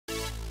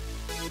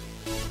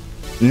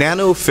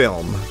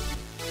Nanofilm.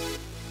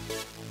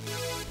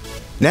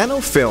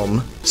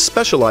 Nanofilm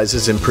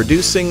specializes in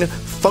producing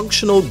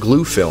functional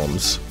glue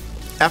films.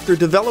 After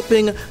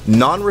developing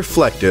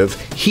non-reflective,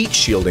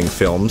 heat-shielding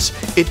films,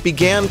 it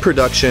began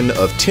production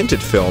of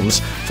tinted films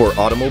for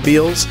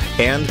automobiles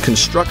and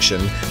construction,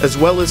 as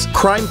well as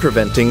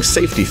crime-preventing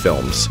safety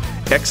films,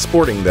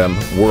 exporting them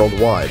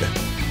worldwide.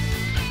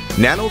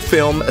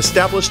 Nanofilm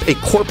established a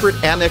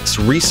corporate annex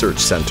research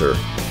center.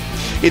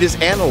 It is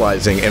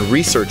analyzing and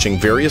researching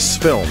various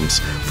films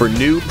for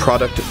new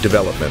product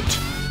development.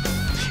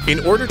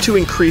 In order to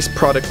increase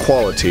product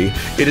quality,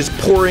 it is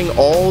pouring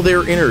all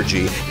their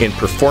energy in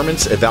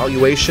performance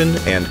evaluation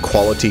and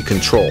quality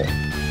control.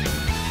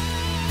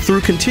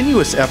 Through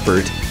continuous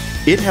effort,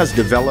 it has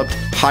developed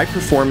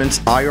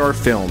high-performance IR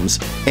films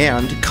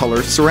and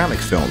color ceramic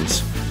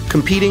films,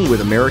 competing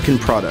with American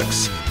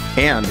products,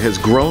 and has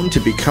grown to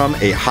become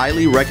a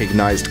highly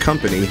recognized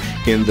company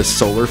in the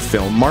solar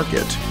film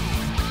market.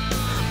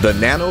 The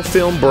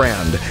Nanofilm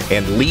brand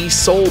and Lee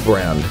Sol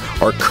brand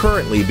are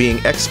currently being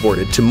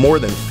exported to more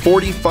than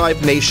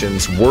 45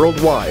 nations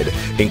worldwide,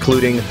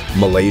 including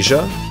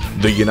Malaysia,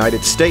 the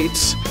United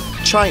States,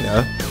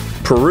 China,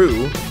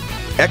 Peru,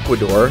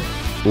 Ecuador,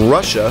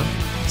 Russia,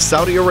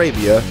 Saudi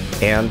Arabia,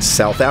 and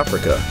South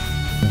Africa.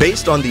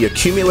 Based on the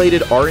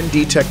accumulated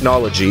R&D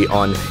technology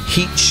on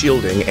heat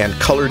shielding and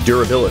color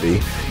durability,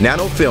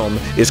 Nanofilm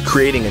is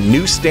creating a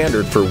new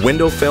standard for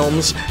window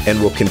films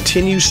and will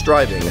continue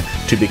striving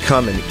to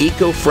become an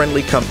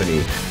eco-friendly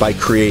company by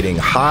creating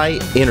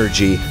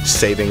high-energy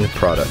saving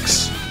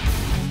products.